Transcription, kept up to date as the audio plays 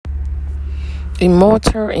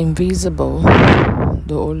Immortal, invisible,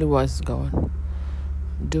 the only wise God,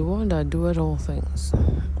 the one that doeth all things,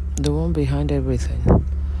 the one behind everything.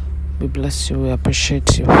 We bless you, we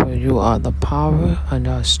appreciate you, for you are the power and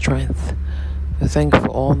our strength. We thank you for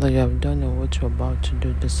all that you have done and what you're about to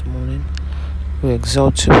do this morning. We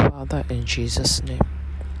exalt you, Father, in Jesus' name.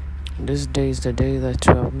 This day is the day that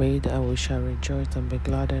you have made, and we shall rejoice and be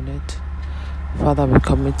glad in it. Father, we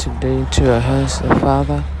commit today into your hands, and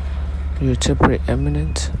Father, you're too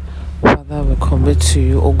preeminent. Father, we commit to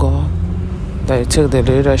you, O God, that you take the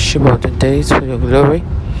leadership of the days for your glory.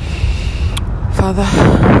 Father,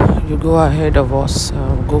 you go ahead of us,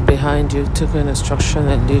 go behind you, taking instruction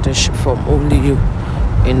and leadership from only you.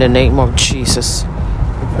 In the name of Jesus,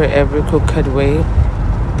 we pray every crooked way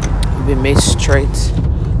will be made straight,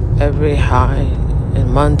 every high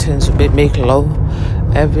and mountains will be made low,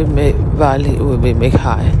 every valley will be made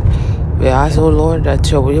high. We ask, O Lord,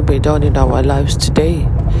 that your will be done in our lives today.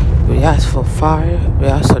 We ask for fire. We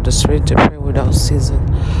ask for the Spirit to pray without ceasing.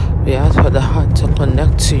 We ask for the heart to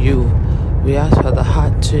connect to you. We ask for the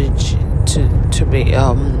heart to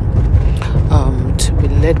be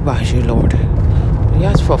led by you, Lord. We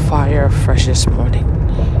ask for fire fresh this morning.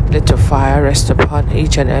 Let your fire rest upon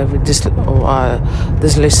each and every these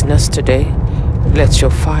listeners today. Let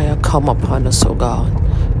your fire come upon us, O God.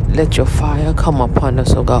 Let your fire come upon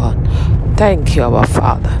us, O God. Thank you, our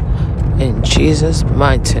Father. In Jesus'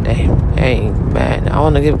 mighty name, amen. I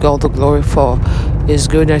want to give God the glory for his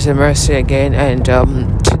goodness and mercy again. And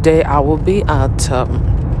today I will be at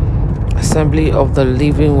Assembly of the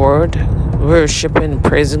Living Word, worshiping and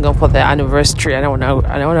praising God for the anniversary. And I want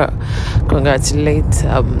to congratulate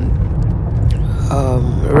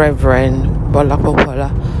Reverend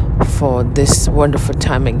Bolapopola for this wonderful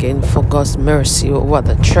time again, for God's mercy over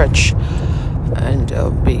the church, and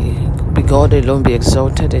be God alone be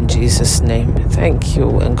exalted in Jesus' name. Thank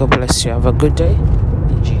you, and God bless you. Have a good day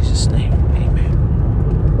in Jesus' name.